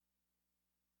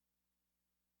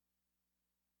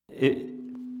little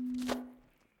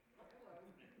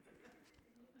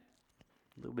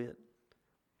bit,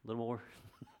 a little more,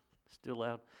 still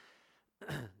loud.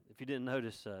 If you didn't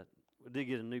notice, we did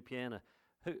get a new piano.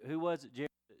 Who was it, Jerry,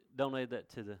 that donated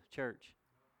that to the church?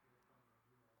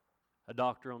 A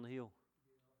doctor on the hill.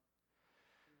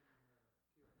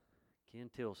 Ken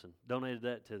Tilson donated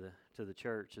that to the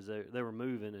church as they were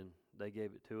moving, and they gave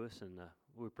it to us, and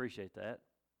we appreciate that.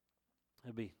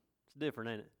 It's different,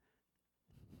 ain't it?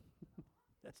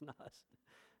 That's nice.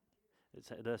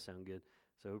 It does sound good.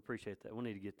 So we appreciate that. We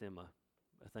need to get them a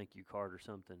thank you card or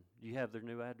something. Do you have their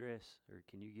new address, or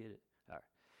can you get it? All right,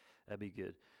 that'd be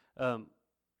good.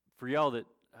 For y'all that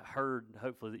heard,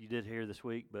 hopefully that you did hear this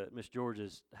week, but Miss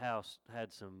George's house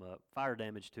had some fire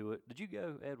damage to it. Did you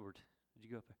go, Edward? Did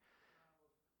you go up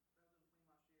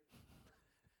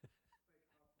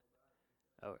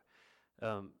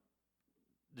there?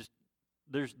 Just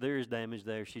there is damage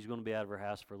there. She's going to be out of her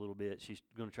house for a little bit. She's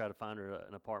going to try to find her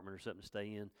an apartment or something to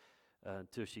stay in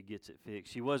until she gets it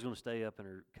fixed. She was going to stay up in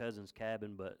her cousin's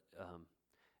cabin, but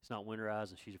it's not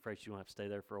winterized, and she's afraid she's going to have to stay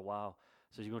there for a while.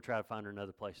 So she's going to try to find her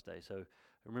another place to stay. So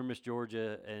remember Miss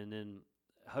Georgia, and then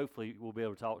hopefully we'll be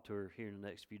able to talk to her here in the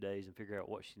next few days and figure out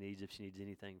what she needs, if she needs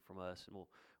anything from us, and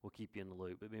we'll keep you in the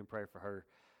loop. But be in prayer for her.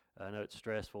 I know it's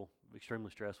stressful,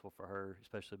 extremely stressful for her,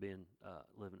 especially being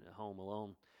living at home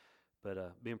alone.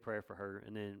 But be in prayer for her.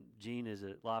 And then Gene is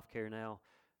at Life Care now,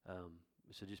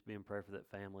 so just be in prayer for that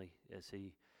family as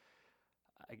he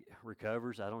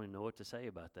recovers. I don't even know what to say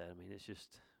about that. I mean,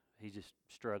 he's just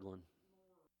struggling.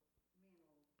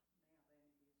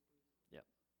 Yep.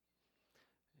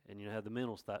 And you know how the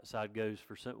mental side goes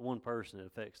for one person, it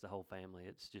affects the whole family.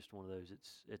 It's just one of those.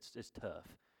 It's tough.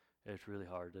 It's really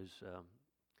hard. Those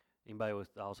anybody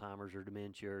with Alzheimer's or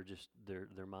dementia or just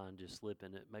their mind just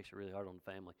slipping, it makes it really hard on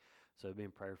the family. So be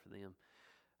in prayer for them.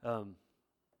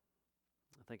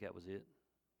 I think that was it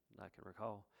I can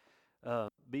recall.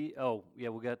 We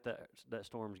got that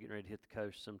storm's getting ready to hit the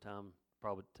coast sometime,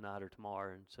 probably tonight or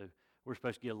tomorrow, and so we're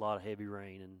supposed to get a lot of heavy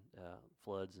rain and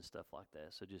floods and stuff like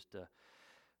that. So just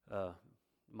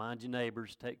mind your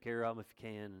neighbors, take care of them if you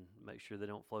can, and make sure they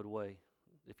don't float away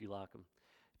if you like them.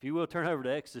 If you will, turn over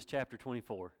to Exodus chapter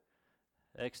 24.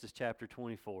 Exodus chapter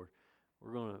 24.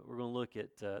 We're gonna look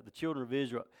at the children of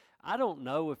Israel. I don't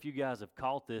know if you guys have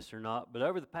caught this or not, but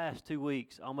over the past 2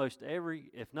 weeks, almost every,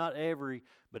 if not every,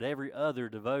 but every other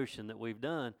devotion that we've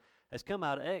done has come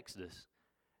out of Exodus,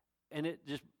 and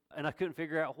I couldn't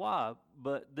figure out why.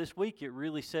 But this week it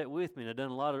really sat with me, and I've done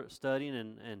a lot of studying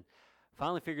and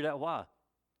finally figured out why.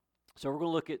 So we're going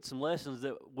to look at some lessons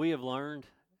that we have learned.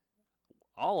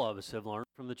 All of us have learned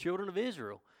from the children of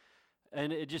Israel.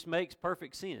 And it just makes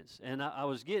perfect sense. And I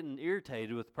was getting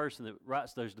irritated with the person that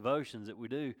writes those devotions that we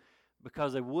do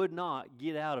because they would not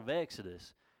get out of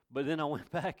Exodus. But then I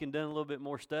went back and done a little bit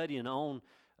more studying on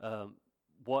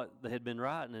what they had been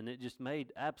writing, and it just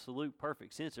made absolute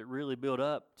perfect sense. It really built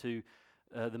up to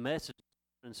the message.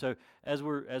 And so as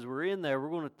we're in there, we're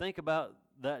going to think about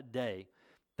that day.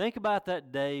 Think about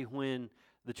that day when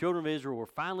the children of Israel were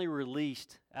finally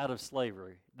released out of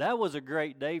slavery. That was a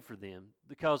great day for them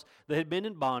because they had been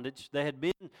in bondage. They had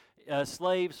been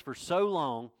slaves for so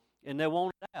long, and they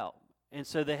wanted out. And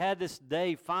so they had this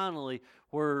day finally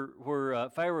where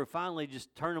Pharaoh finally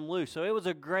just turned them loose. So it was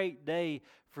a great day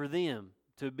for them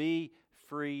to be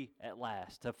free at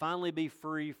last, to finally be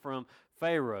free from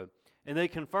Pharaoh. And they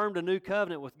confirmed a new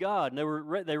covenant with God,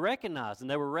 and they recognized, and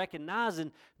they were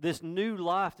recognizing this new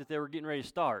life that they were getting ready to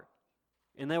start.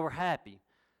 And they were happy.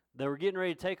 They were getting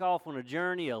ready to take off on a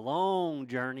journey, a long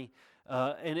journey,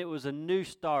 and it was a new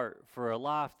start for a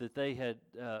life that they had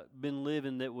been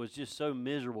living that was just so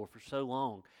miserable for so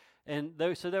long. And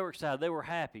so they were excited. They were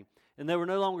happy. And they were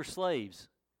no longer slaves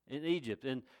in Egypt.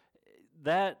 And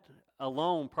that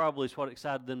alone probably is what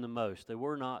excited them the most. They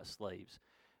were not slaves.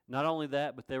 Not only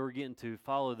that, but they were getting to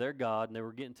follow their God, and they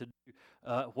were getting to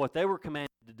do what they were commanded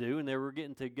to do, and they were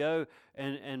getting to go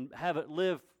and have it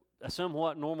live a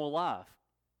somewhat normal life.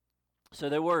 So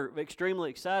they were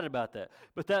extremely excited about that.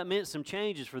 But that meant some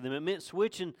changes for them. It meant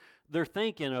switching their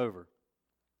thinking over.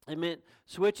 It meant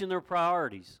switching their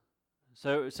priorities.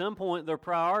 So at some point, their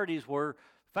priorities were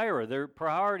Pharaoh. Their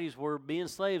priorities were being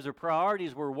slaves. Their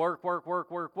priorities were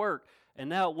work. And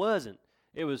now it wasn't.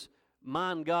 It was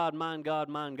mind God, mind God,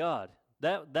 mind God.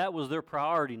 That was their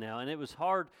priority now. And it was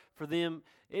hard for them.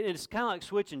 It's kind of like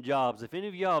switching jobs. If any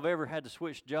of y'all have ever had to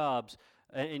switch jobs,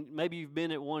 and maybe you've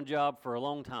been at one job for a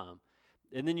long time,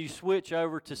 and then you switch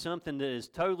over to something that is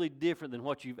totally different than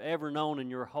what you've ever known in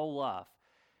your whole life.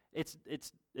 It's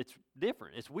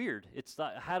different. It's weird. It's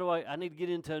like, how do I need to get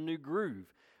into a new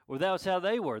groove. Well, that was how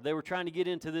they were. They were trying to get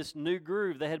into this new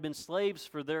groove. They had been slaves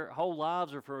for their whole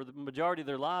lives or for the majority of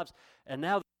their lives, and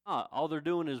now they're not. All they're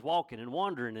doing is walking and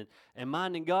wandering and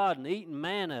minding God and eating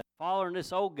manna, following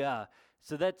this old guy.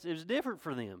 So it was different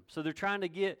for them. So they're trying to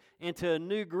get into a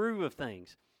new groove of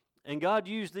things. And God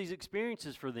used these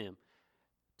experiences for them,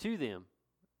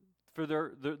 for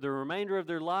the remainder of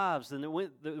their lives. And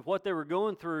what they were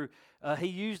going through, He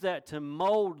used that to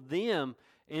mold them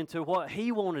into what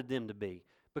He wanted them to be.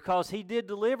 Because He did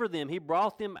deliver them. He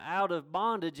brought them out of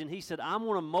bondage, and He said, I'm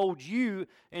going to mold you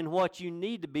in what you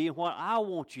need to be and what I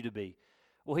want you to be.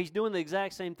 Well, He's doing the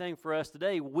exact same thing for us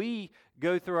today. We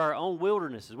go through our own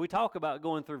wildernesses. We talk about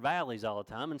going through valleys all the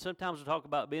time, and sometimes we talk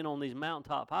about being on these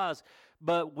mountaintop highs,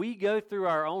 but we go through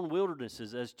our own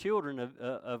wildernesses as children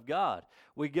of God.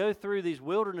 We go through these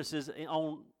wildernesses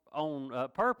on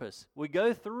purpose. We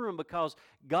go through them because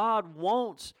God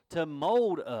wants to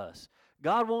mold us.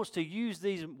 God wants to use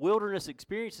these wilderness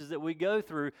experiences that we go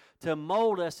through to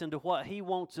mold us into what He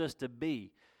wants us to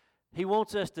be. He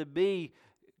wants us to be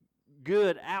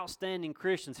good, outstanding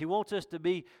Christians. He wants us to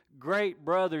be great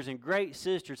brothers and great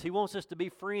sisters. He wants us to be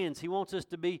friends. He wants us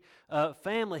to be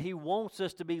family. He wants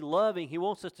us to be loving. He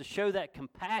wants us to show that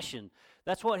compassion.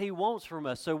 That's what He wants from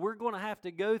us. So we're going to have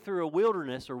to go through a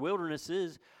wilderness or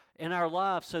wildernesses in our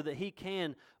lives so that He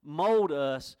can mold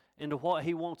us into what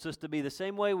He wants us to be. The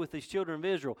same way with these children of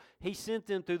Israel. He sent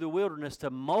them through the wilderness to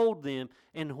mold them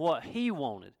in what He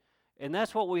wanted. And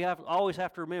that's what we always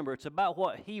have to remember. It's about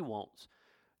what He wants.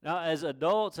 Now, as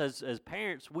adults, as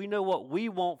parents, we know what we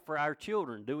want for our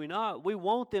children, do we not? We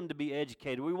want them to be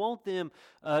educated. We want them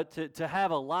to have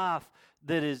a life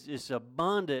that is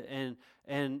abundant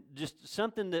and just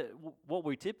something that what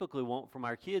we typically want from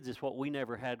our kids is what we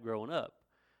never had growing up.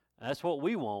 That's what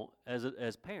we want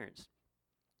as parents.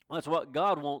 That's what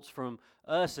God wants from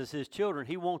us as His children.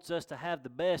 He wants us to have the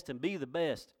best and be the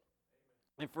best.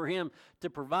 And for Him to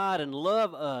provide and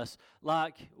love us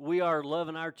like we are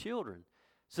loving our children.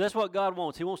 So that's what God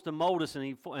wants. He wants to mold us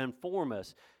and form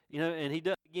us. You know, and He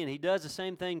does the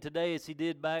same thing today as He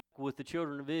did back with the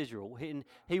children of Israel. And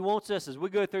He wants us, as we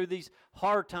go through these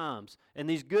hard times and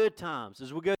these good times,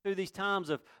 as we go through these times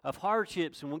of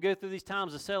hardships and we go through these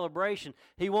times of celebration,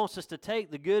 He wants us to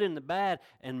take the good and the bad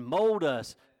and mold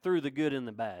us through the good and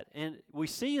the bad. And we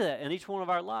see that in each one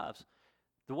of our lives,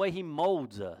 the way He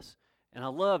molds us. And I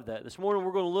love that. This morning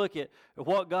we're going to look at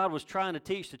what God was trying to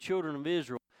teach the children of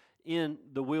Israel in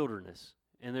the wilderness.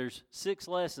 And there's 6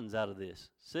 lessons out of this,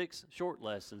 6 short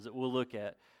lessons that we'll look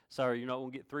at. Sorry, you're not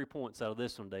going to get 3 points out of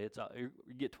this one day. You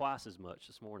get twice as much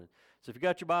this morning. So if you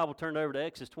got your Bible turned over to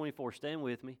Exodus 24, stand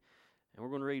with me. And we're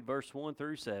going to read verse 1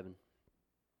 through 7.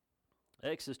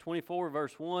 Exodus 24,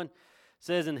 verse 1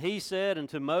 says, And He said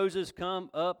unto Moses, Come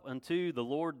up unto the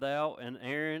Lord thou and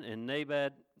Aaron and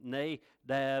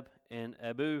Nadab and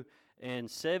Abihu and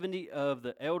 70 of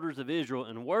the elders of Israel,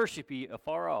 and worship ye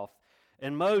afar off.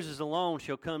 And Moses alone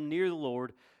shall come near the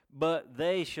Lord, but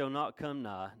they shall not come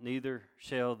nigh, neither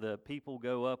shall the people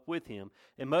go up with him.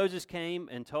 And Moses came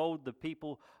and told the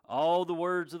people all the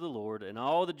words of the Lord, and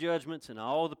all the judgments, and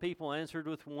all the people answered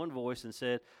with one voice, and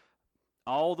said,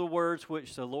 All the words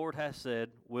which the Lord hath said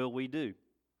will we do.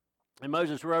 And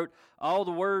Moses wrote all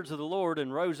the words of the Lord,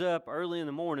 and rose up early in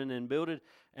the morning, and builded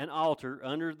an altar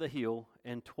under the hill,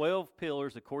 and 12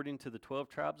 pillars according to the 12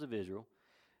 tribes of Israel.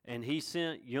 And he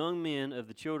sent young men of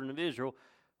the children of Israel,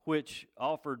 which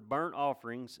offered burnt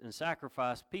offerings and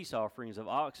sacrificed peace offerings of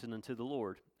oxen unto the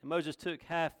Lord. And Moses took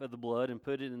half of the blood and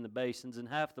put it in the basins, and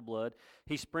half the blood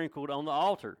he sprinkled on the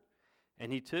altar.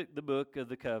 And he took the book of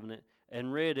the covenant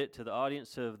and read it to the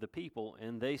audience of the people,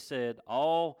 and they said,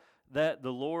 All that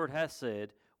the Lord hath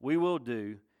said, we will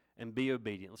do, and be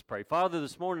obedient. Let's pray. Father,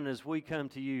 this morning as we come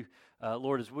to you,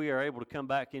 Lord, as we are able to come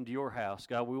back into your house,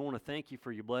 God, we want to thank you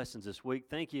for your blessings this week.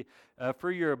 Thank you for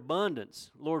your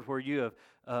abundance, Lord, where you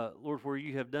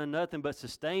have done nothing but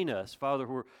sustain us. Father,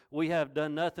 where we have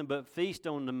done nothing but feast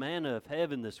on the manna of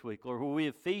heaven this week, Lord, where we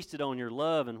have feasted on your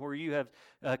love, and where you have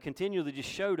continually just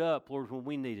showed up, Lord, when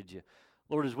we needed you.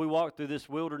 Lord, as we walk through this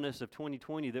wilderness of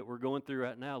 2020 that we're going through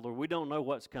right now, Lord, we don't know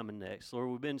what's coming next. Lord,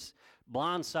 we've been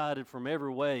blindsided from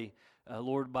every way,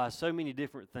 Lord, by so many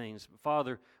different things. But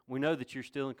Father, we know that you're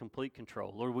still in complete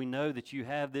control. Lord, we know that you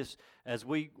have this as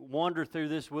we wander through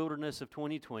this wilderness of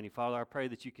 2020. Father, I pray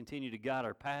that you continue to guide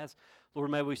our paths.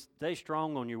 Lord, may we stay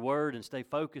strong on your word and stay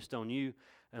focused on you.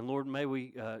 And Lord, may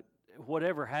we,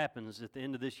 whatever happens at the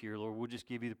end of this year, Lord, we'll just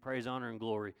give you the praise, honor, and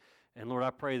glory. And Lord, I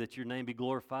pray that your name be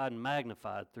glorified and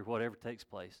magnified through whatever takes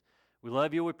place. We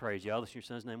love you, we praise you. All this in your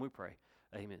son's name we pray.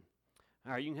 Amen.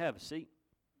 All right, you can have a seat.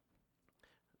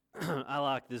 I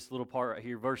like this little part right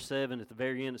here, verse 7 at the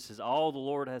very end. It says, all the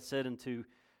Lord has said unto,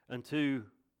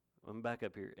 I'm back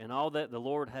up here, and all that the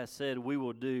Lord has said we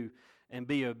will do and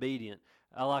be obedient.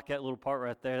 I like that little part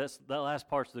right there. That last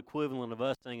part's the equivalent of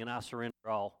us singing, I surrender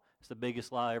all. It's the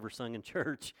biggest lie ever sung in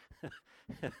church.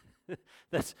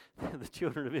 That's the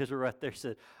children of Israel right there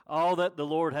said, all that the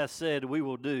Lord has said we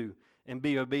will do and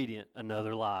be obedient.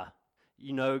 Another lie.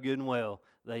 You know good and well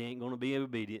they ain't going to be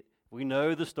obedient. We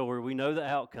know the story. We know the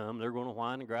outcome. They're going to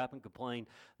whine and gripe and complain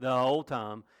the whole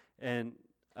time and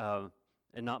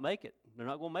not make it. They're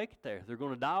not going to make it there. They're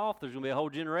going to die off. There's going to be a whole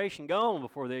generation gone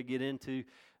before they get into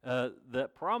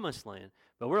that promised land.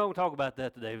 But we're not going to talk about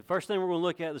that today. The first thing we're going to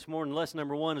look at this morning, lesson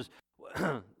number 1 is,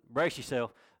 brace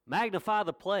yourself, magnify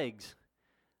the plagues.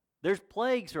 There's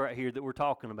plagues right here that we're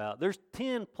talking about. There's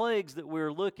 10 plagues that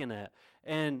we're looking at.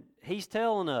 And he's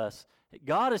telling us,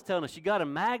 God is telling us, you got to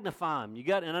magnify them.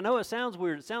 And I know it sounds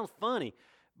weird, it sounds funny,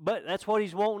 but that's what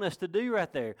he's wanting us to do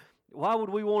right there. Why would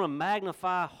we want to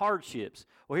magnify hardships?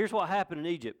 Well, here's what happened in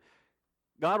Egypt.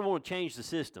 God wanted to change the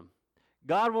system.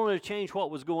 God wanted to change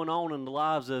what was going on in the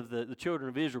lives of the children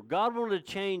of Israel. God wanted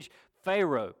to change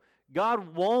Pharaoh.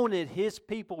 God wanted his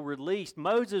people released.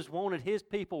 Moses wanted his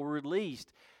people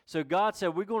released. So God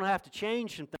said, we're going to have to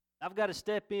change some things. I've got to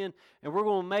step in, and we're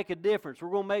going to make a difference. We're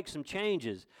going to make some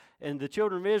changes. And the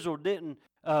children of Israel didn't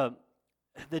want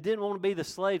to be the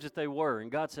slaves that they were. And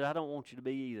God said, I don't want you to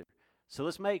be either. So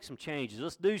let's make some changes.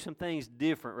 Let's do some things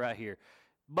different right here.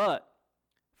 But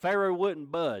Pharaoh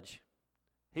wouldn't budge.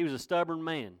 He was a stubborn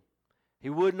man. He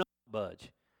would not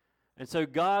budge. And so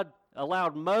God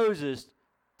allowed Moses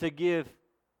to give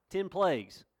 10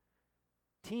 plagues.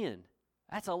 10.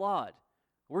 That's a lot.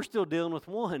 We're still dealing with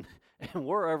 1, and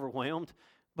we're overwhelmed.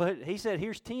 But he said,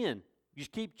 here's 10.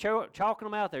 Just keep chalking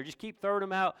them out there. Just keep throwing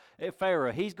them out at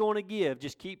Pharaoh. He's going to give.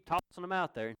 Just keep tossing them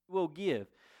out there, and he will give.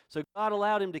 So God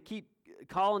allowed him to keep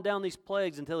calling down these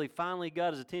plagues until he finally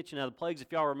got his attention. Now, the plagues,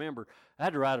 if y'all remember, I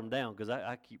had to write them down because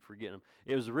I keep forgetting them.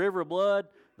 It was the river of blood,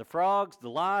 the frogs, the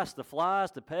lice, the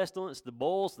flies, the pestilence, the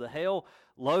boils, the hail,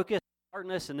 locust,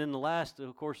 darkness, and then the last,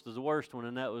 of course, was the worst one,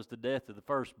 and that was the death of the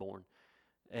firstborn.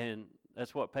 And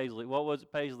that's what Paisley, what was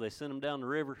it, Paisley? They sent him down the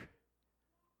river.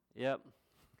 Yep.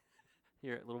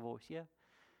 Hear that little voice, yeah.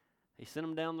 He sent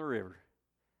him down the river.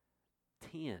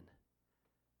 10.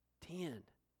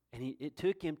 And it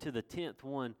took him to the 10th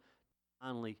one to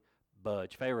finally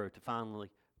budge, Pharaoh to finally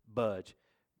budge.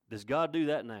 Does God do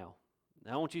that now?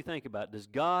 Now I want you to think about it. Does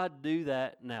God do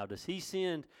that now? Does he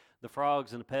send the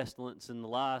frogs and the pestilence and the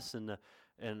lice and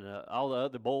all the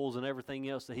other bowls and everything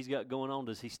else that he's got going on?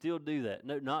 Does he still do that?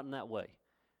 No, not in that way.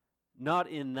 Not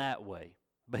in that way.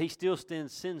 But he still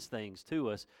sends things to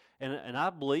us. And I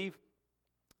believe,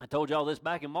 I told y'all this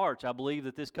back in March, I believe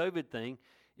that this COVID thing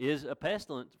is a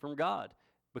pestilence from God.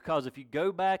 Because if you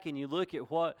go back and you look at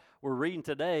what we're reading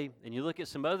today, and you look at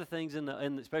some other things in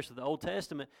especially the Old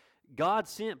Testament, God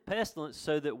sent pestilence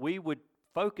so that we would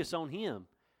focus on him,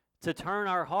 to turn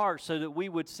our hearts so that we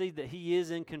would see that he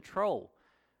is in control.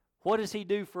 What does he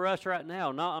do for us right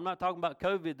now? No, I'm not talking about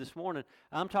COVID this morning.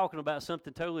 I'm talking about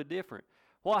something totally different.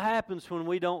 What happens when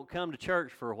we don't come to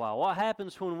church for a while? What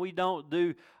happens when we don't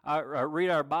read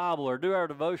our Bible or do our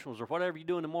devotionals or whatever you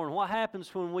do in the morning? What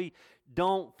happens when we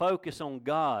don't focus on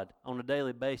God on a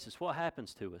daily basis? What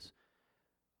happens to us?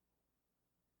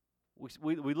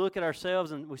 We look at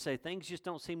ourselves and we say, things just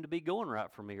don't seem to be going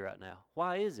right for me right now.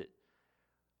 Why is it?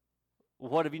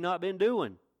 What have you not been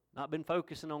doing? Not been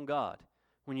focusing on God.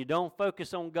 When you don't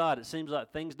focus on God, it seems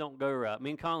like things don't go right. Me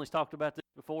and Conley's talked about this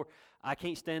before. I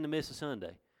can't stand to miss a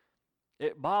Sunday.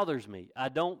 It bothers me.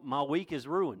 My week is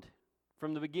ruined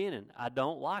from the beginning. I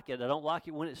don't like it. I don't like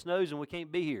it when it snows and we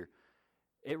can't be here.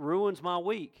 It ruins my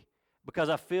week because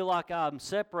I feel like I'm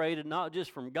separated not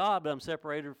just from God, but I'm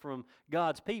separated from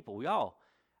God's people, y'all.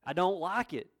 I don't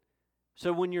like it.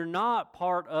 So when you're not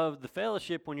part of the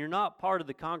fellowship, when you're not part of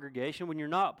the congregation, when you're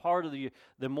not part of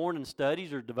the morning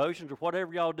studies or devotions or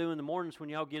whatever y'all do in the mornings when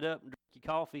y'all get up and drink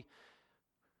your coffee,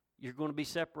 you're going to be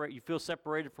separated. You feel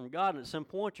separated from God, and at some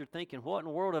point you're thinking, what in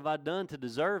the world have I done to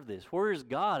deserve this? Where is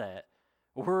God at?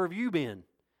 Where have you been?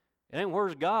 And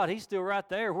where's God? He's still right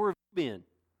there. Where have you been?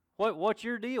 What's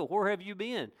your deal? Where have you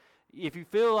been? If you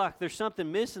feel like there's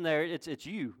something missing there, it's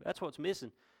you. That's what's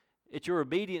missing. It's your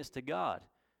obedience to God.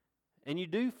 And you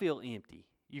do feel empty.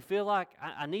 You feel like,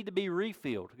 I need to be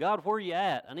refilled. God, where are you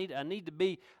at? I need to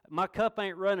be, my cup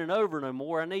ain't running over no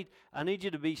more. I need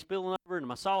you to be spilling over into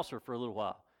my saucer for a little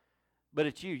while. But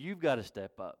it's you. You've got to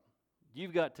step up.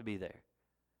 You've got to be there.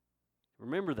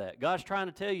 Remember that. God's trying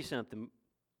to tell you something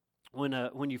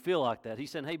when you feel like that. He's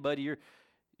saying, hey, buddy,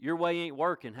 your way ain't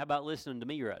working. How about listening to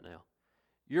me right now?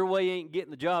 Your way ain't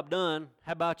getting the job done.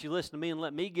 How about you listen to me and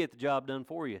let me get the job done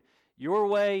for you? Your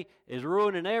way is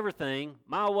ruining everything.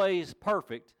 My way is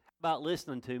perfect. How about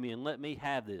listening to me and let me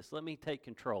have this? Let me take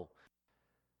control.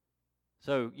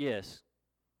 So, yes,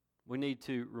 we need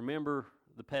to remember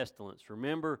the pestilence.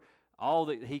 Remember all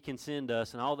that He can send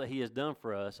us and all that He has done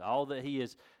for us, all that He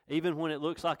is, even when it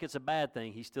looks like it's a bad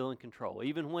thing, He's still in control.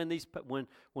 Even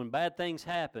when bad things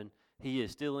happen, He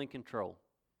is still in control.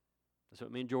 That's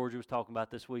what me and Georgia was talking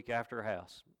about this week after her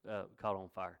house caught on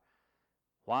fire.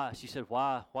 Why? She said,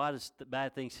 why does the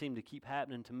bad things seem to keep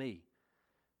happening to me?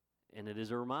 And it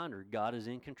is a reminder, God is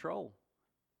in control.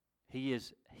 You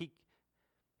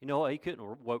know what? He couldn't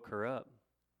have woke her up.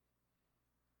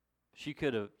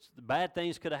 The bad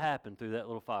things could have happened through that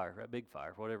little fire, that big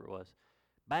fire, whatever it was.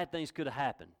 Bad things could have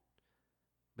happened,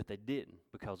 but they didn't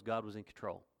because God was in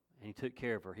control, and He took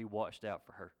care of her. He watched out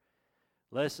for her.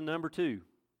 Lesson number 2,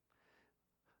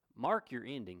 mark your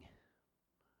ending.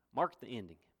 Mark the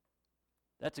ending.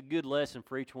 That's a good lesson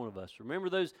for each one of us. Remember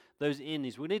those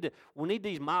endings. We need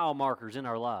these mile markers in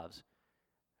our lives.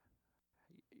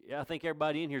 Yeah, I think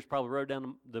everybody in here has probably rode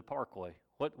down the parkway.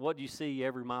 What do you see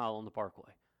every mile on the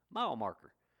parkway? Mile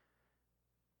marker.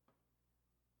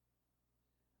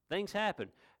 Things happen.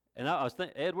 And I was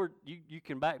thinking, Edward, you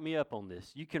can back me up on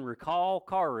this. You can recall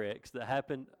car wrecks that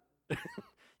happened.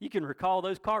 You can recall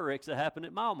those car wrecks that happened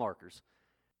at mile markers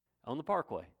on the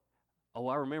parkway. Oh,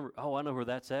 I remember. Oh, I know where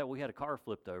that's at. We had a car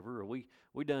flipped over, or we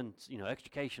done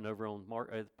extrication over on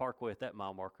the parkway at that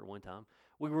mile marker one time.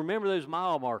 We remember those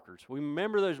mile markers. We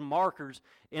remember those markers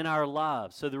in our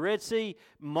lives. So the Red Sea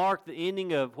marked the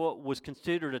ending of what was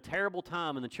considered a terrible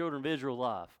time in the children of Israel's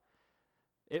life.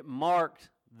 It marked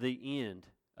the end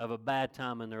of a bad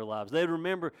time in their lives. They'd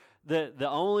remember that the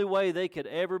only way they could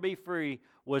ever be free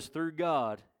was through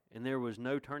God, and there was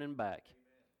no turning back.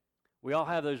 We all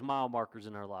have those mile markers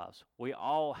in our lives. We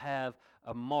all have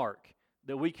a mark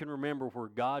that we can remember where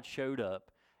God showed up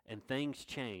and things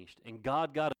changed, and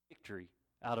God got a victory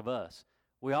out of us.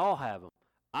 We all have them.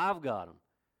 I've got them.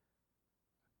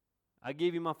 I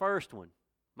give you my first one.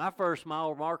 My first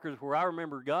mile markers where I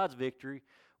remember God's victory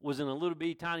was in a little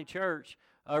bitty tiny church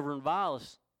over in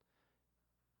Vilas.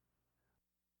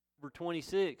 October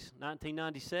 26,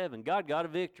 1997. God got a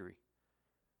victory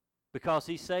because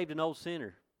He saved an old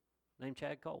sinner named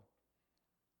Chad Cole.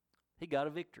 He got a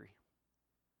victory.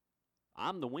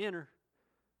 I'm the winner.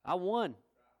 I won.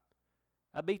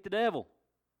 I beat the devil.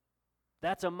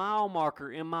 That's a mile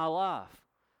marker in my life.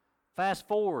 Fast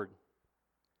forward,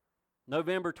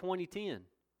 November 2010.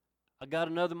 I got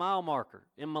another mile marker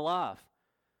in my life.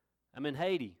 I'm in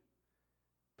Haiti,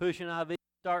 pushing IV,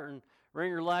 starting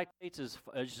ringer lactates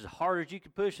as hard as you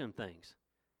can push them things.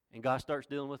 And God starts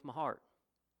dealing with my heart.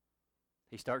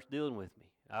 He starts dealing with me.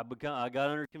 I got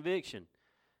under conviction.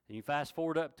 And you fast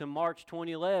forward up to March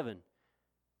 2011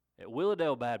 at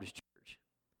Willowdale Baptist Church.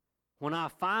 When I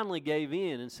finally gave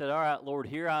in and said, all right, Lord,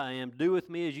 here I am. Do with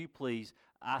me as you please.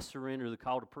 I surrender the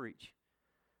call to preach.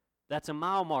 That's a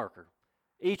mile marker.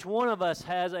 Each one of us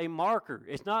has a marker.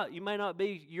 You may not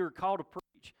be your call to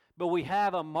preach, but we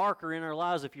have a marker in our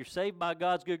lives. If you're saved by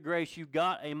God's good grace, you've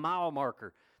got a mile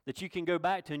marker that you can go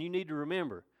back to and you need to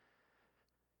remember.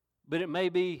 But it may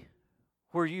be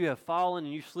where you have fallen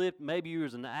and you slipped. Maybe you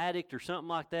was an addict or something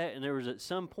like that, and there was at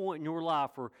some point in your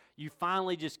life where you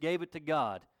finally just gave it to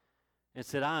God and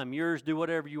said, I am yours, do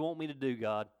whatever you want me to do,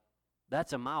 God.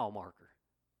 That's a mile marker.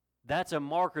 That's a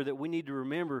marker that we need to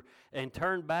remember and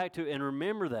turn back to and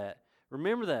remember that.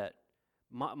 Remember that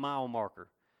mile marker.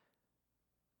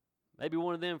 Maybe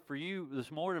one of them for you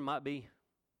this morning might be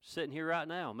sitting here right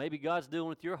now. Maybe God's dealing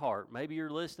with your heart. Maybe you're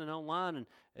listening online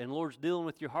and Lord's dealing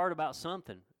with your heart about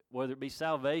something, whether it be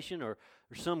salvation or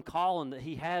some calling that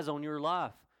He has on your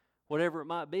life, whatever it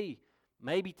might be.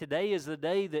 Maybe today is the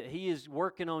day that He is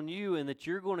working on you and that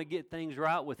you're going to get things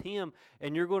right with Him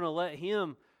and you're going to let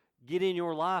Him get in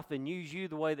your life and use you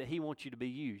the way that He wants you to be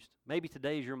used. Maybe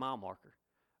today is your mile marker.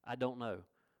 I don't know.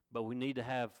 But we need to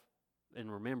have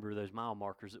and remember those mile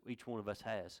markers that each one of us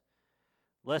has.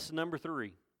 Lesson number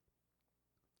 3.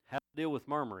 How to deal with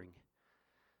murmuring.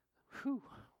 Whew.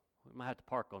 We might have to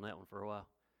park on that one for a while.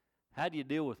 How do you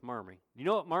deal with murmuring? You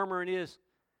know what murmuring is?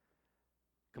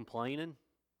 Complaining,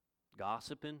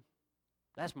 gossiping.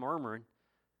 That's murmuring.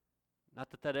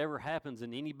 Not that that ever happens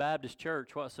in any Baptist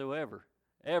church whatsoever.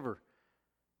 Ever.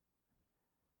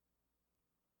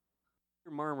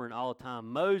 You're murmuring all the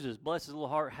time. Moses, bless his little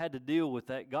heart, had to deal with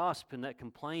that gossiping, that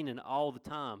complaining all the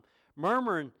time.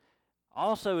 Murmuring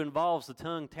also involves the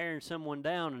tongue tearing someone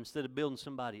down instead of building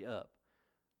somebody up.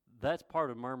 That's part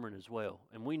of murmuring as well.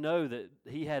 And we know that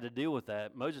he had to deal with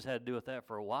that. Moses had to deal with that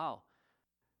for a while.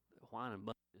 whining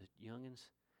bunch of youngins.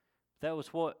 That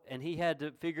was what, and he had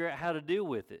to figure out how to deal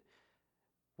with it.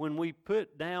 When we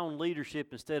put down leadership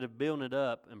instead of building it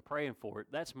up and praying for it,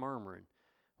 that's murmuring.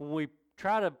 When we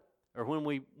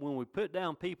when we put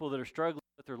down people that are struggling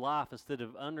with their life instead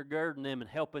of undergirding them and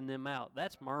helping them out,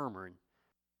 that's murmuring.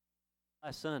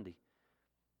 Last Sunday,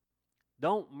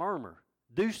 don't murmur.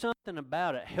 Do something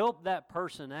about it. Help that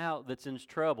person out that's in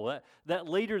trouble. That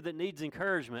leader that needs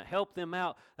encouragement, help them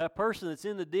out. That person that's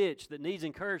in the ditch that needs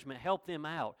encouragement, help them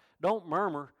out. Don't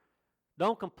murmur.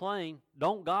 Don't complain.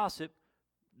 Don't gossip.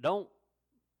 Don't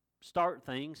start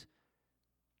things.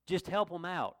 Just help them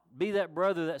out. Be that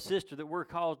brother, that sister that we're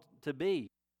called to be.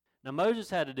 Now, Moses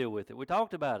had to deal with it. We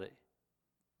talked about it.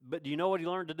 But do you know what he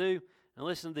learned to do? Now,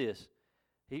 listen to this.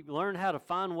 He learned how to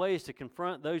find ways to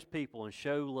confront those people and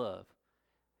show love.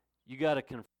 You got to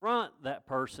confront that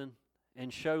person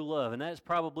and show love. And that's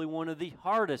probably one of the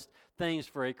hardest things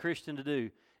for a Christian to do,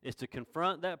 is to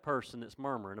confront that person that's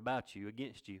murmuring about you,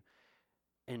 against you,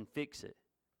 and fix it.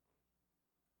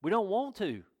 We don't want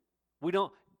to. Do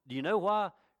you know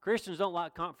why? Christians don't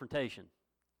like confrontation.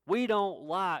 We don't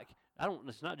like, I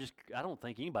don't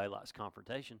think anybody likes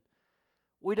confrontation.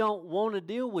 We don't want to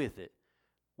deal with it.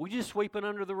 We just sweep it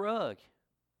under the rug.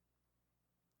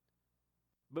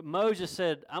 But Moses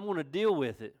said, I'm going to deal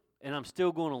with it, and I'm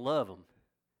still going to love them.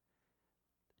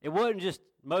 It wasn't just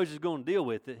Moses going to deal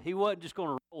with it. He wasn't just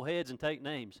going to roll heads and take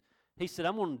names. He said,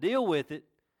 I'm going to deal with it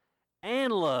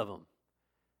and love them.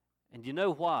 And you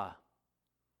know why?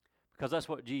 Because that's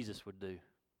what Jesus would do.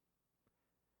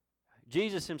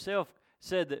 Jesus himself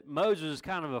said that Moses is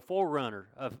kind of a forerunner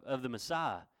of the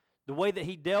Messiah. The way that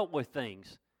he dealt with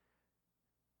things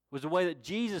was the way that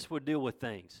Jesus would deal with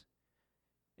things.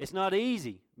 It's not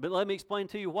easy, but let me explain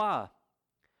to you why.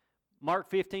 Mark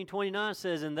 15:29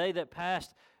 says, and they that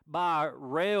passed by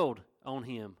railed on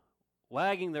him,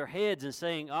 wagging their heads and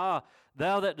saying,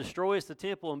 thou that destroyest the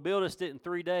temple and buildest it in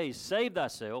 3 days, save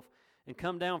thyself and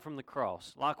come down from the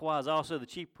cross. Likewise also the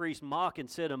chief priests mocked and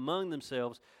said among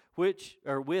themselves,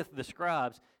 with the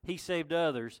scribes, he saved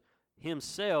others,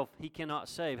 himself he cannot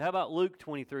save. How about Luke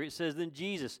 23? It says,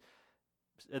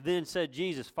 then said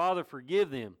Jesus, Father,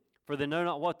 forgive them, for they know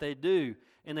not what they do.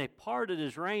 And they parted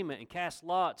his raiment and cast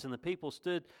lots, and the people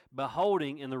stood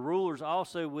beholding, and the rulers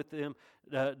also with them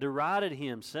derided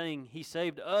him, saying, he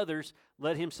saved others,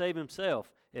 let him save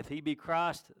himself, if he be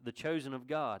Christ, the chosen of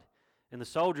God. And the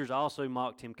soldiers also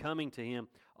mocked him, coming to him,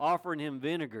 offering him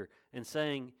vinegar, and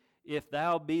saying, if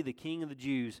thou be the King of the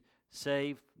Jews,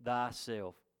 save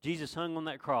thyself. Jesus hung on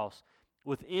that cross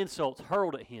with insults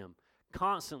hurled at him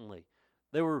constantly.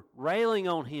 They were railing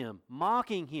on him,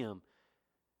 mocking him.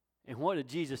 And what did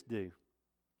Jesus do?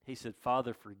 He said,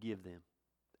 Father, forgive them.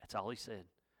 That's all he said.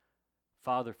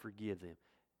 Father, forgive them.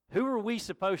 Who are we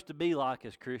supposed to be like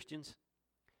as Christians?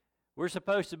 We're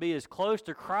supposed to be as close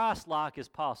to Christ-like as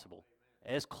possible.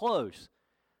 As close.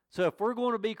 So if we're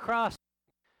going to be Christ,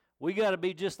 we got to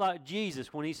be just like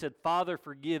Jesus when he said, Father,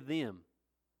 forgive them.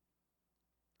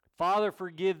 Father,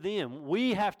 forgive them.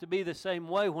 We have to be the same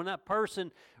way. When that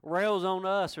person rails on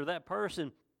us, or that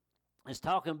person is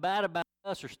talking bad about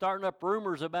us or starting up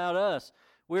rumors about us,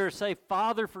 we're to say,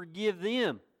 Father, forgive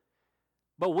them.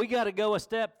 But we got to go a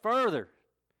step further.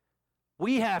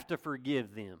 We have to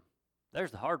forgive them. There's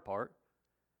the hard part.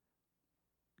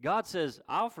 God says,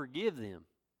 I'll forgive them.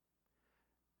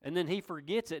 And then he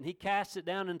forgets it, and he casts it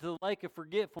down into the lake of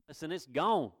forgetfulness, and it's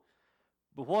gone.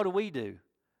 But what do?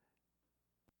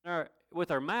 With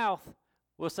our mouth,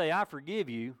 we'll say, I forgive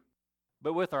you.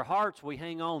 But with our hearts, we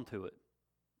hang on to it.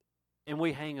 And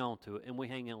we hang on to it, and we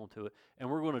hang on to it. And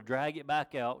we're going to drag it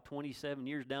back out 27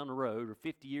 years down the road, or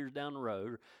 50 years down the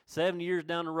road, or 70 years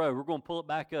down the road. We're going to pull it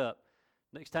back up.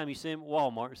 Next time you see him at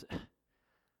Walmart, I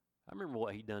remember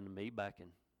what he done to me back in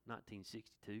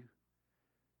 1962.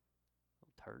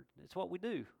 It's what we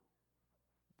do.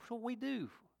 It's what we do.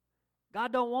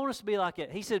 God don't want us to be like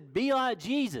that. He said, be like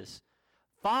Jesus.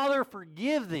 Father,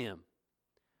 forgive them.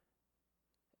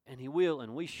 And he will,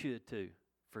 and we should too.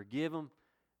 Forgive them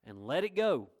and let it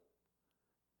go.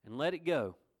 And let it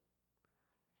go.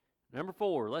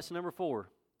 Lesson number 4.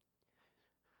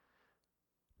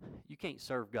 You can't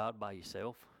serve God by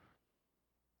yourself.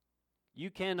 You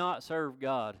cannot serve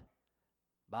God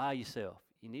by yourself.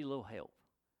 You need a little help.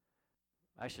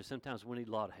 Actually, sometimes we need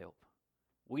a lot of help.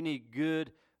 We need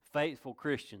good, faithful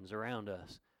Christians around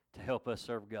us to help us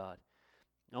serve God.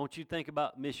 I want you to think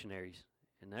about missionaries.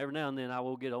 And every now and then I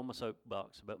will get on my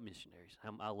soapbox about missionaries.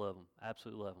 I love them.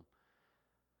 Absolutely love them.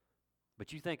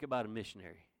 But you think about a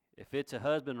missionary. If it's a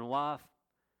husband and wife,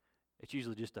 it's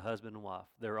usually just a husband and wife.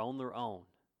 They're on their own.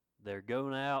 They're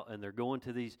going out and they're going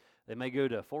to these, they may go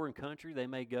to a foreign country, they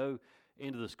may go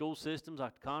into the school systems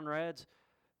like the Conrads,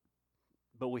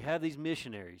 but we have these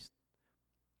missionaries,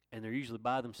 and they're usually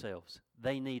by themselves.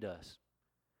 They need us.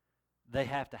 They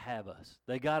have to have us.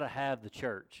 They got to have the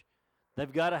church.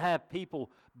 They've got to have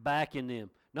people backing them.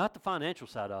 Not the financial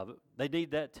side of it. They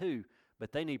need that too,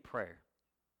 but they need prayer.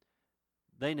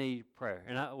 They need prayer.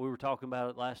 And we were talking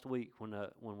about it last week when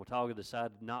Watauga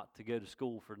decided not to go to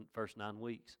school for the first 9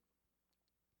 weeks.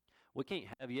 We can't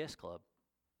have Yes Club.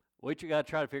 We got to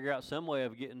try to figure out some way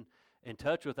of getting in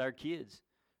touch with our kids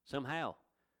somehow,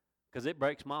 because it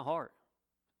breaks my heart.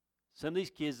 Some of these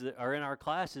kids that are in our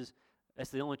classes, that's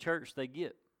the only church they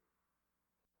get.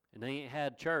 And they ain't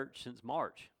had church since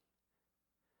March.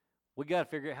 We got to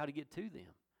figure out how to get to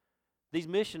them. These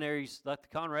missionaries, like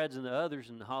the Conrads and the others,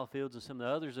 and the Hollifields and some of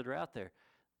the others that are out there,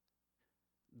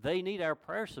 they need our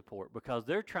prayer support because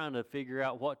they're trying to figure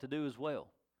out what to do as well.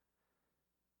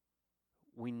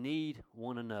 We need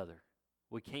one another.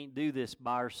 We can't do this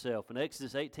by ourselves. In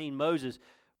Exodus 18, Moses,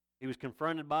 he was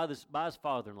confronted by his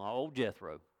father-in-law, old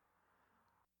Jethro.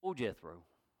 Old Jethro.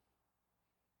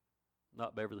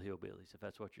 Not Beverly Hillbillies, if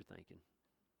that's what you're thinking.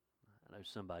 I know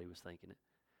somebody was thinking it.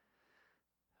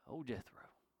 Old Jethro.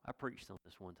 I preached on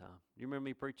this one time. Do you remember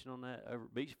me preaching on that over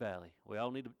at Beach Valley? We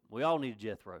all need a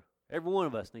Jethro. Every one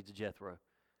of us needs a Jethro. At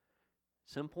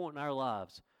some point in our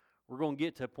lives, we're going to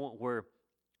get to a point where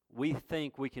we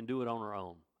think we can do it on our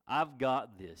own. I've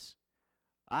got this.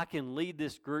 I can lead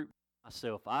this group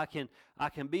myself. I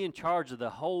can be in charge of the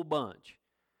whole bunch.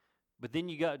 But then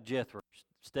you got Jethro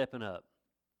stepping up.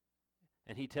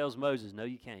 And he tells Moses, no,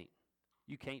 you can't.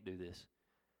 You can't do this.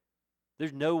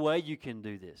 There's no way you can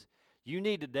do this. You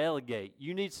need to delegate.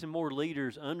 You need some more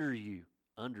leaders under you.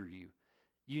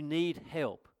 You need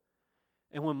help.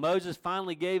 And when Moses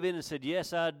finally gave in and said,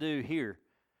 yes, I do, here,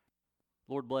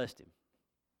 the Lord blessed him.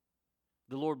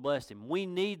 The Lord blessed him. We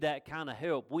need that kind of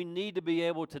help. We need to be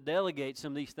able to delegate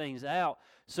some of these things out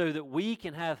so that we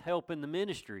can have help in the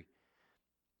ministry,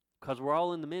 because we're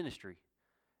all in the ministry.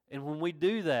 And when we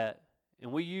do that,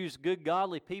 and we use good,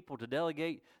 godly people to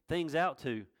delegate things out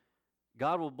to,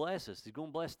 God will bless us. He's going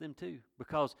to bless them too,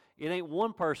 because it ain't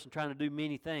one person trying to do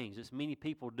many things. It's many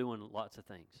people doing lots of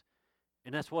things.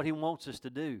 And that's what He wants us to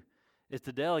do, is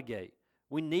to delegate.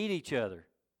 We need each other.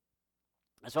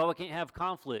 That's why we can't have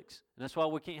conflicts. And that's why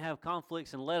we can't have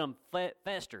conflicts and let them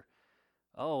fester.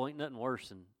 Oh, ain't nothing worse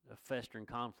than a festering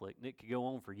conflict. And it could go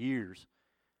on for years.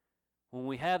 When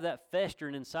we have that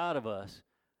festering inside of us,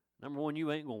 number one,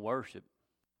 you ain't going to worship.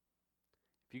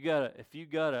 If you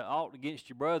got an alt against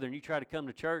your brother and you try to come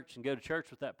to church and go to church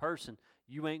with that person,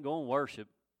 you ain't going to worship.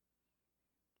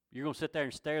 You're going to sit there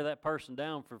and stare that person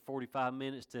down for 45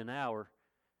 minutes to an hour,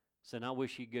 saying, I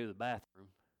wish he'd go to the bathroom.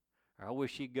 Or I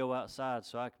wish he'd go outside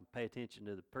so I can pay attention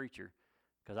to the preacher,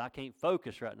 because I can't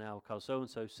focus right now because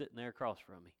so-and-so's sitting there across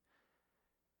from me.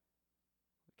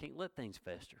 We can't let things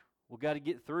fester. We've got to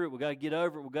get through it. We've got to get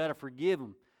over it. We've got to forgive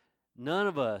them. None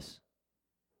of us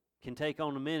can take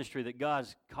on the ministry that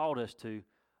God's called us to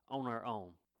on our own.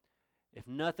 If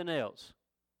nothing else,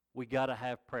 we got to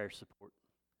have prayer support.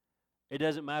 It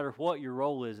doesn't matter what your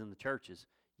role is in the churches.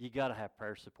 You got to have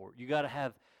prayer support. You got to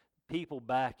have people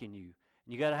backing you.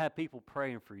 You got to have people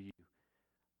praying for you.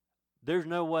 There's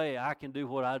no way I can do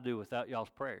what I do without y'all's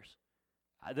prayers.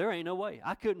 There ain't no way.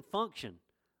 I couldn't function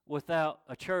without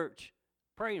a church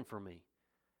praying for me.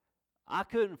 I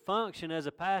couldn't function as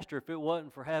a pastor if it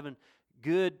wasn't for having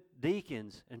good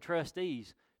deacons and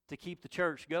trustees to keep the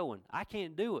church going. I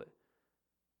can't do it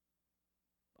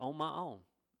on my own.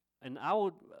 And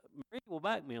Marie will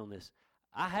back me on this.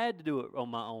 I had to do it on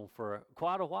my own for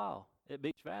quite a while at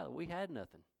Beach Valley. We had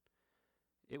nothing.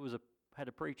 Had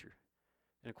a preacher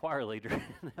and a choir leader,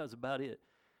 and that was about it.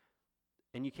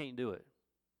 And you can't do it.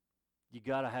 You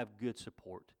got to have good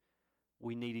support.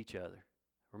 We need each other.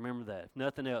 Remember that. If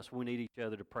nothing else, we need each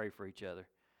other to pray for each other.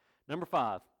 Number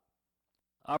 5,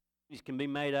 opportunities can be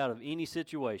made out of any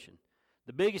situation.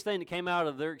 The biggest thing that came out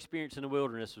of their experience in the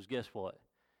wilderness was, guess what?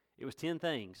 It was 10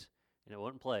 things, and it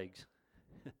wasn't plagues.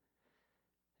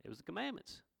 It was the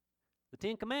commandments, the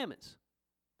 10 commandments.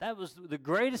 That was the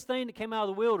greatest thing that came out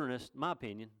of the wilderness, in my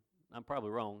opinion. I'm probably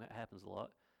wrong. That happens a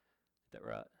lot. Is that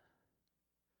right?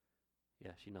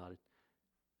 Yeah, she nodded.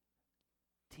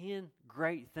 10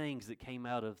 great things that came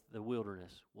out of the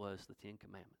wilderness was the 10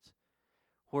 commandments,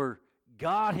 where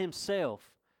God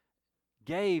Himself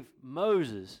gave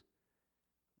Moses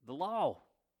the law.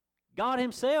 God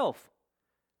Himself.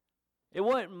 It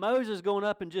wasn't Moses going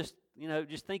up and just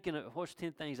thinking of what's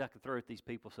 10 things I can throw at these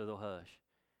people so they'll hush.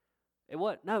 It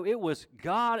was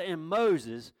God and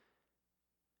Moses,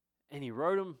 and He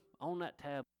wrote them on that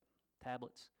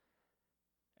tablets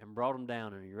and brought them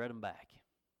down, and he read them back.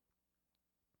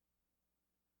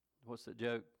 What's the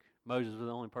joke? Moses was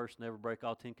the only person to ever break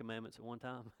all 10 commandments at one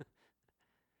time.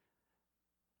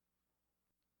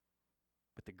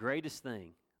 But the greatest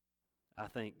thing, I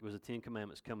think, was the 10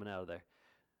 commandments coming out of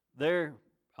there.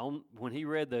 When he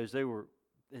read those, they were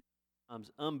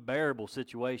sometimes unbearable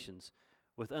situations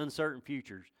with uncertain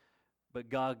futures, but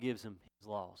God gives him his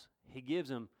laws. He gives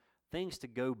them things to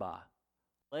go by,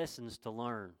 lessons to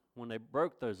learn when they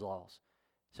broke those laws.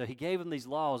 So he gave them these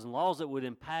laws, and laws that would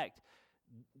impact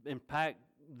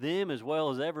them as well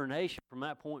as every nation from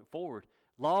that point forward.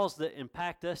 Laws that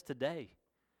impact us today.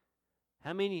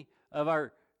 How many of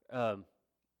our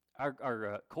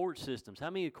court systems, how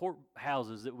many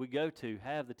courthouses that we go to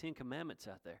have the 10 Commandments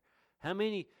out there? How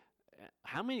many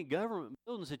government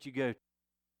buildings that you go to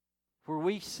where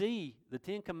we see the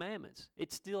 10 Commandments?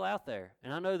 It's still out there.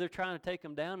 And I know they're trying to take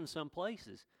them down in some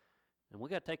places. And we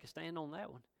got to take a stand on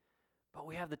that one. But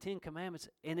we have the 10 Commandments,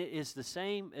 and it is the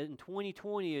same in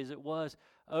 2020 as it was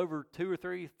over 2,000 or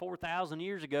 3,000, 4,000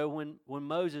 years ago when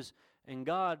Moses and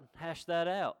God hashed that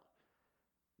out.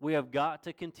 We have got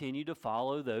to continue to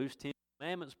follow those 10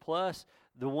 Commandments, plus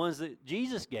the ones that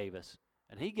Jesus gave us.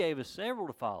 And He gave us several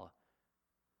to follow.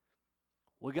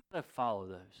 We got to follow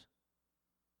those.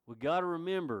 We got to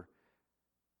remember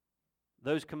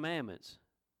those commandments.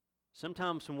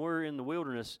 Sometimes when we're in the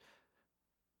wilderness,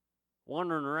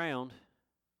 wandering around,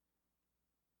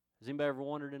 has anybody ever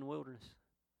wandered in the wilderness?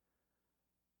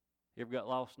 You ever got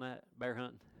lost in that, bear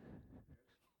hunting?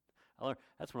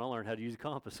 That's when I learned how to use a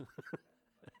compass.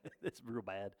 It's real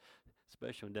bad,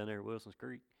 especially when down there at Wilson's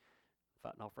Creek,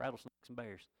 fighting off rattlesnakes and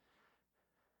bears.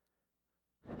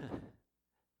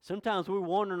 Sometimes we're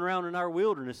wandering around in our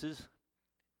wildernesses,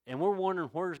 and we're wondering,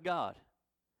 where's God?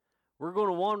 We're going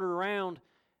to wander around,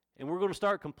 and we're going to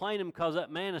start complaining because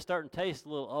that manna is starting to taste a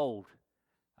little old.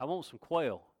 I want some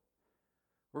quail.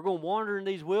 We're going to wander in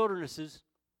these wildernesses,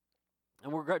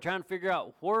 and we're trying to figure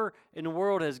out where in the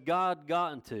world has God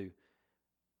gotten to.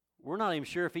 We're not even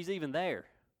sure if He's even there,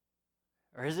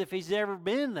 or as if He's ever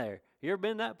been there. You ever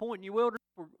been to that point in your wilderness?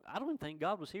 I don't even think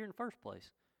God was here in the first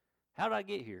place. How did I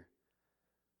get here?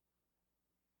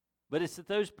 But it's at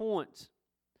those points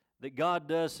that God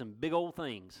does some big old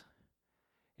things.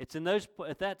 It's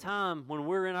at that time when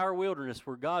we're in our wilderness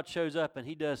where God shows up and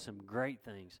He does some great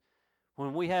things.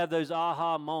 When we have those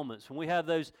aha moments, when we have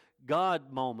those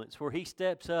God moments where He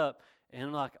steps up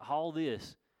and like, all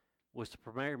this was to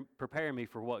prepare me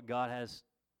for what God has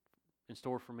in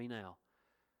store for me now.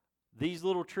 These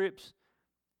little trips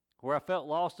where I felt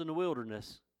lost in the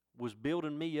wilderness was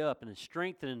building me up and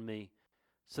strengthening me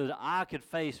so that I could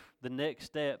face the next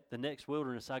step, the next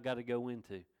wilderness I got to go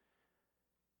into.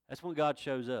 That's when God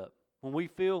shows up. When we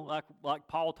feel like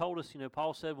Paul told us,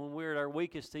 Paul said when we're at our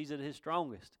weakest, He's at His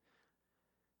strongest.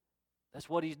 That's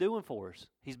what He's doing for us.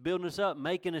 He's building us up,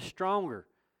 making us stronger.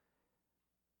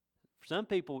 For some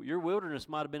people, your wilderness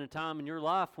might have been a time in your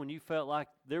life when you felt like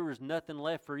there was nothing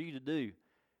left for you to do.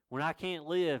 When I can't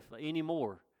live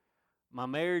anymore. My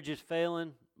marriage is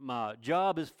failing. My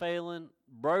job is failing.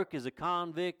 Broke as a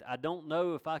convict. I don't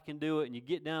know if I can do it. And you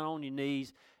get down on your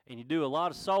knees and you do a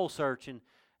lot of soul searching,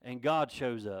 and God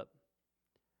shows up.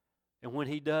 And when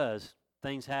He does,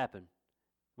 things happen.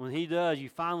 When He does, you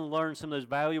finally learn some of those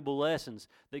valuable lessons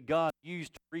that God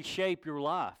used to reshape your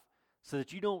life so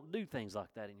that you don't do things like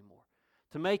that anymore.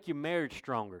 To make your marriage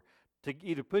stronger. To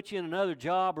either put you in another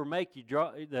job or make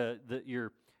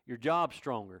your job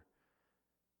stronger.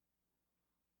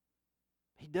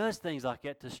 He does things like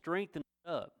that to strengthen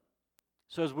us up.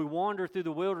 So as we wander through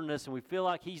the wilderness and we feel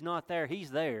like He's not there,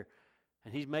 He's there.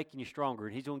 And He's making you stronger.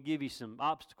 And He's going to give you some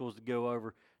obstacles to go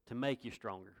over to make you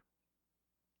stronger.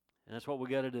 And that's what we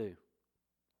got to do.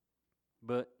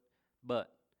 But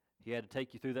He had to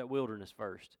take you through that wilderness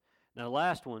first. Now the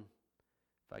last one,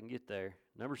 if I can get there,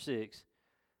 number 6.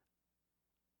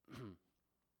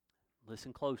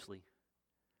 Listen closely.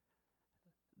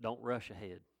 Don't rush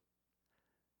ahead.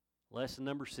 Lesson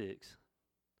number 6.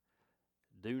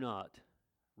 Do not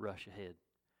rush ahead.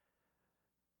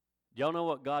 Do y'all know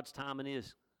what God's timing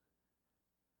is?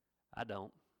 I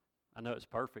don't. I know it's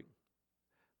perfect.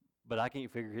 But I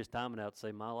can't figure His timing out to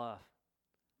save my life.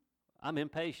 I'm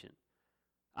impatient.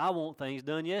 I want things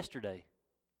done yesterday.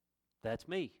 That's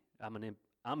me. I'm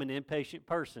an impatient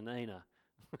person, ain't I?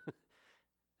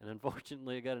 And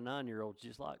unfortunately, I got a 9-year-old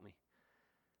just like me.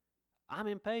 I'm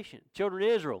impatient. Children of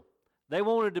Israel, they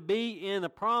wanted to be in the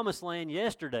promised land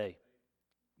yesterday.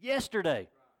 Yesterday.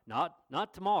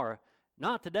 Not tomorrow.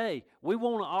 Not today. We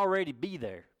want to already be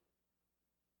there.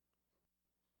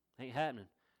 Ain't happening.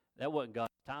 That wasn't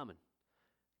God's timing.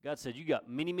 God said, you got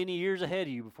many, many years ahead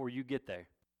of you before you get there.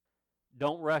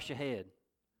 Don't rush ahead.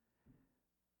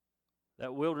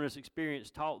 That wilderness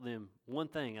experience taught them one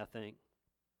thing, I think,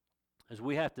 as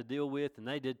we have to deal with, and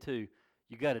they did too.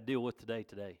 You got to deal with today.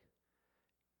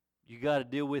 You got to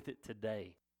deal with it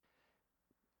today.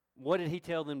 What did he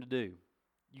tell them to do?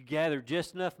 You gather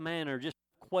just enough manna or just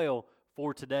quail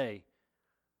for today.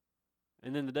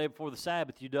 And then the day before the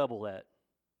Sabbath, you double that.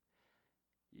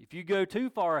 If you go too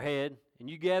far ahead and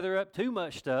you gather up too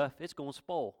much stuff, it's going to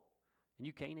spoil, and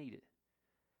you can't eat it.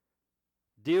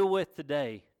 Deal with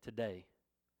today.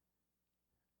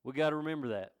 We got to remember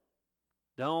that.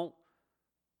 Don't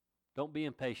be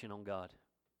impatient on God.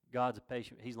 God's a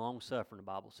patient. He's long-suffering, the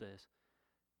Bible says.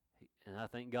 And I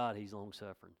thank God He's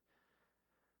long-suffering.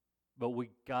 But we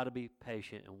got to be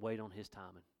patient and wait on His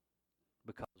timing,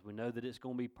 because we know that it's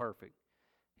going to be perfect.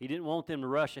 He didn't want them to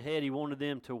rush ahead. He wanted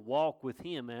them to walk with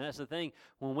Him. And that's the thing.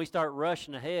 When we start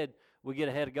rushing ahead, we get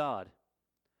ahead of God.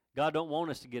 God don't want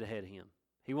us to get ahead of Him.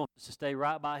 He wants us to stay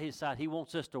right by His side. He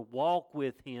wants us to walk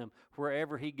with Him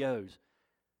wherever He goes.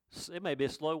 It may be a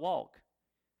slow walk.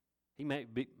 He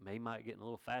might get a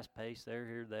little fast pace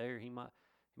here, there. He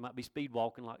might be speed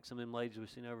walking like some of them ladies we've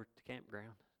seen over at the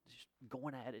campground, just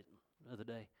going at it the other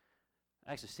day.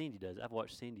 Actually, Cindy does. I've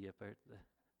watched Cindy up there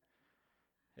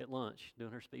at lunch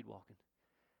doing her speed walking.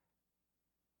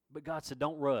 But God said,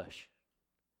 don't rush.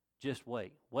 Just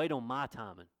wait. Wait on my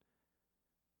timing.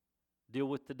 Deal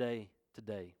with today.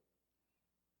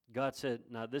 God said,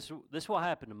 now this is what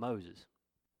happened to Moses.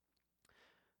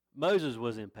 Moses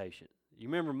was impatient. You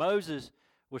remember Moses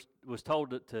was told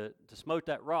to smote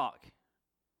that rock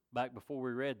back before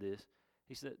we read this.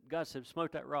 He said, God said,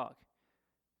 smote that rock,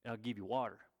 and I'll give you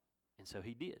water. And so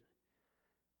he did.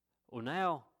 Well,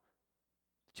 now,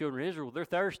 the children of Israel, they're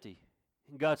thirsty.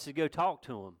 And God said, go talk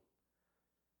to them.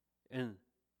 And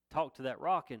talk to that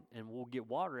rock, and we'll get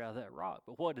water out of that rock.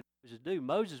 But what did Moses do?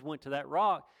 Moses went to that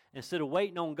rock, instead of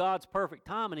waiting on God's perfect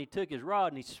time, and he took his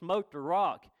rod and he smote the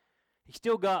rock. He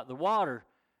still got the water,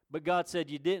 but God said,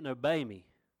 you didn't obey me.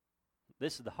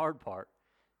 This is the hard part.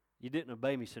 You didn't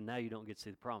obey me, so now you don't get to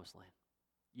see the promised land.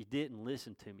 You didn't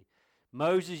listen to me.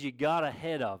 Moses, you got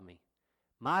ahead of me.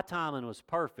 My timing was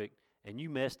perfect, and you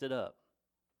messed it up.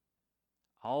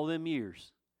 All them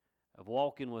years of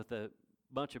walking with a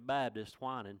bunch of Baptists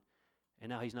whining, and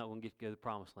now he's not going to get to go to the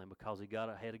promised land because he got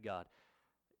ahead of God.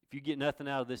 If you get nothing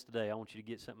out of this today, I want you to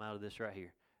get something out of this right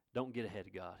here. Don't get ahead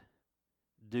of God.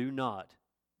 Do not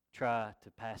try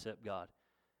to pass up God.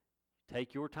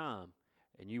 Take your time,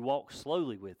 and you walk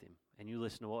slowly with Him, and you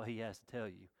listen to what He has to tell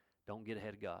you. Don't get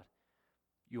ahead of God.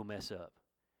 You'll mess up.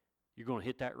 You're going to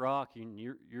hit that rock, and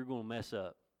you're going to mess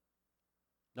up.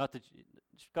 Not that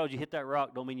just because you hit that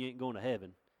rock don't mean you ain't going to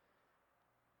heaven.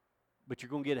 But you're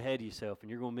going to get ahead of yourself, and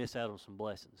you're going to miss out on some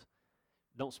blessings.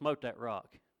 Don't smoke that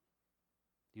rock.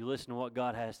 You listen to what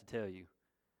God has to tell you.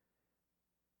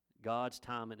 God's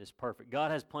timing is perfect.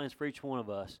 God has plans for each one of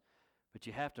us, but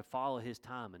you have to follow His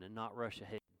timing and not rush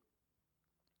ahead.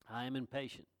 I am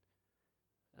impatient,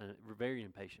 a very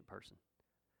impatient person.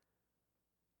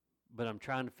 But I'm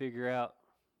trying to figure out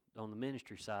on the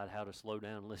ministry side how to slow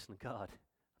down and listen to God.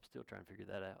 I'm still trying to figure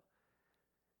that out.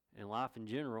 In life in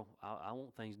general, I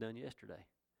want things done yesterday.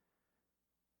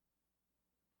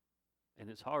 And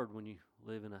it's hard when you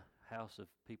live in a house of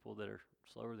people that are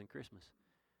slower than Christmas.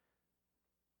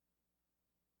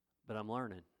 But I'm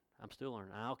learning. I'm still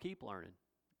learning. I'll keep learning.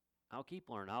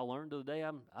 I'll learn till the day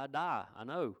I die. I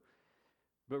know.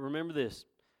 But remember this.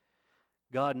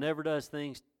 God never does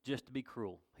things just to be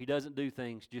cruel. He doesn't do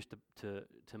things just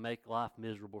to make life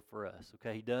miserable for us.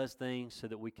 Okay? He does things so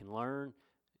that we can learn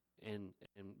and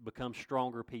become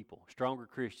stronger people, stronger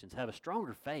Christians, have a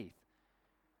stronger faith.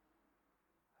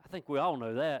 I think we all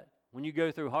know that. When you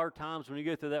go through hard times, when you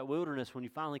go through that wilderness, when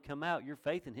you finally come out, your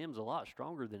faith in Him is a lot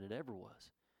stronger than it ever was.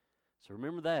 So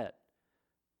remember that.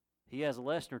 He has a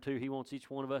lesson or two He wants each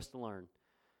one of us to learn.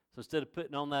 So instead of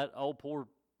putting on that old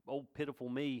pitiful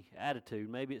me attitude,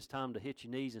 maybe it's time to hit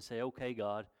your knees and say, okay,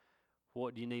 God,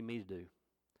 what do you need me to do?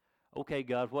 Okay,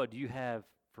 God, what do you have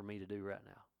for me to do right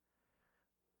now?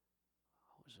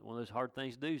 One of those hard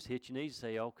things to do is hit your knees and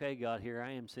say, okay, God, here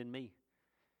I am, send me.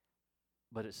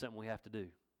 But it's something we have to do.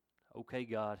 Okay,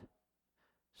 God,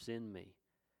 send me.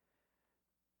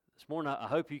 This morning, I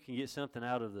hope you can get something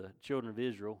out of the children of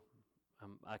Israel.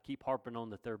 I keep harping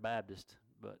on that they're Baptist,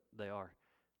 but they are.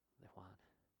 They whine.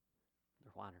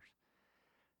 They're whiners.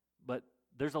 But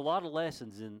there's a lot of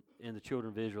lessons in the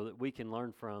children of Israel that we can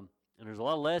learn from. And there's a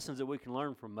lot of lessons that we can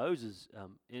learn from Moses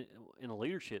in a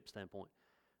leadership standpoint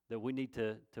that we need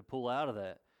to pull out of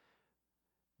that.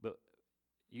 But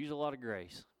use a lot of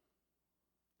grace.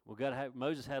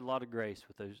 Moses had a lot of grace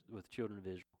with the children of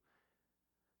Israel.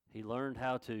 He learned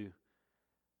how to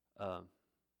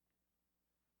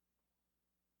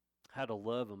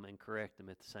love them and correct them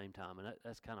at the same time, and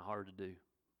that's kind of hard to do.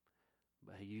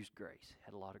 But he used grace,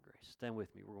 had a lot of grace. Stand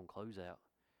with me. We're going to close out.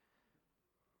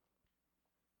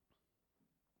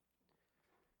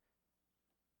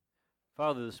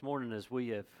 Father, this morning as we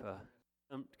have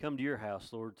come to your house,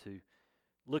 Lord, to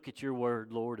look at your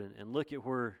word, Lord, and look at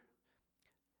where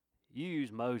you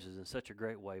use Moses in such a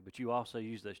great way, but you also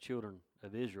use those children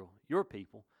of Israel, your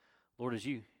people, Lord, as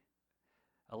you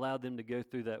allowed them to go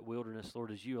through that wilderness,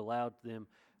 Lord, as you allowed them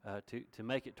to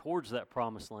make it towards that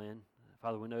promised land.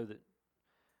 Father, we know that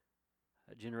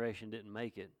generation didn't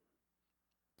make it,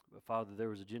 but Father, there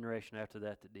was a generation after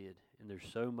that did, and there's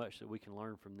so much that we can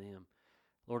learn from them,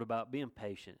 Lord, about being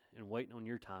patient and waiting on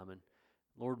your timing,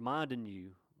 Lord, minding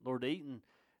you, Lord, eating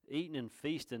and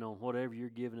feasting on whatever you're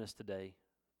giving us today,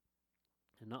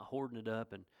 and not hoarding it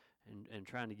up and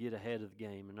trying to get ahead of the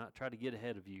game and not try to get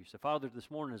ahead of you. So, Father, this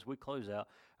morning as we close out,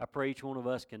 I pray each one of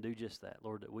us can do just that,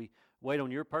 Lord, that we wait on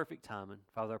your perfect timing.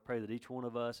 Father, I pray that each one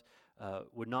of us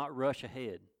would not rush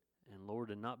ahead, and,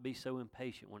 Lord, and not be so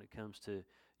impatient when it comes to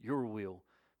your will,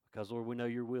 because, Lord, we know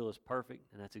your will is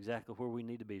perfect, and that's exactly where we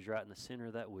need to be, is right in the center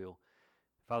of that will.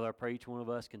 Father, I pray each one of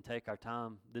us can take our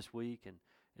time this week and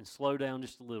slow down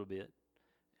just a little bit,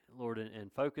 Lord,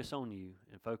 and focus on you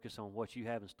and focus on what you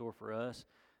have in store for us.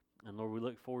 And, Lord, we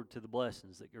look forward to the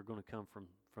blessings that are going to come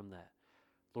from that.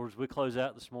 Lord, as we close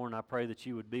out this morning, I pray that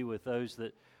you would be with those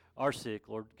that are sick.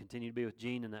 Lord, continue to be with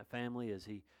Gene and that family as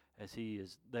he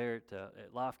is there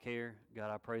at Life Care.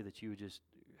 God, I pray that you would just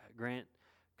grant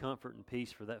comfort and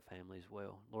peace for that family as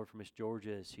well. Lord, for Miss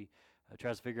Georgia, as she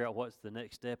tries to figure out what's the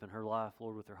next step in her life,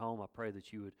 Lord, with her home, I pray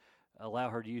that you would allow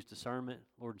her to use discernment,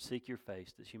 Lord, and seek your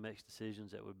face, that she makes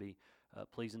decisions that would be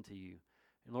pleasing to you.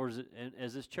 And Lord,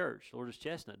 as this church, Lord, as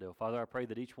Chestnutdale, Father, I pray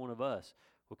that each one of us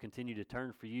will continue to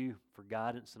turn for you for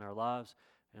guidance in our lives.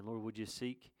 And Lord, would you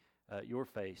seek your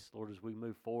face, Lord, as we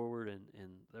move forward and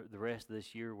the rest of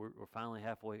this year. We're finally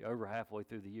over halfway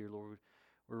through the year, Lord.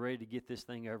 We're ready to get this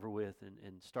thing over with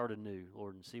and start anew,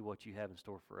 Lord, and see what you have in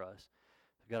store for us.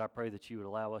 God, I pray that you would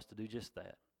allow us to do just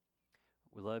that.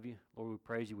 We love you. Lord, we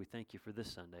praise you. We thank you for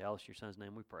this Sunday. All in your son's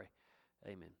name we pray.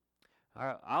 Amen. All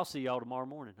right, I'll see y'all tomorrow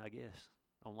morning, I guess,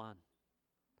 online.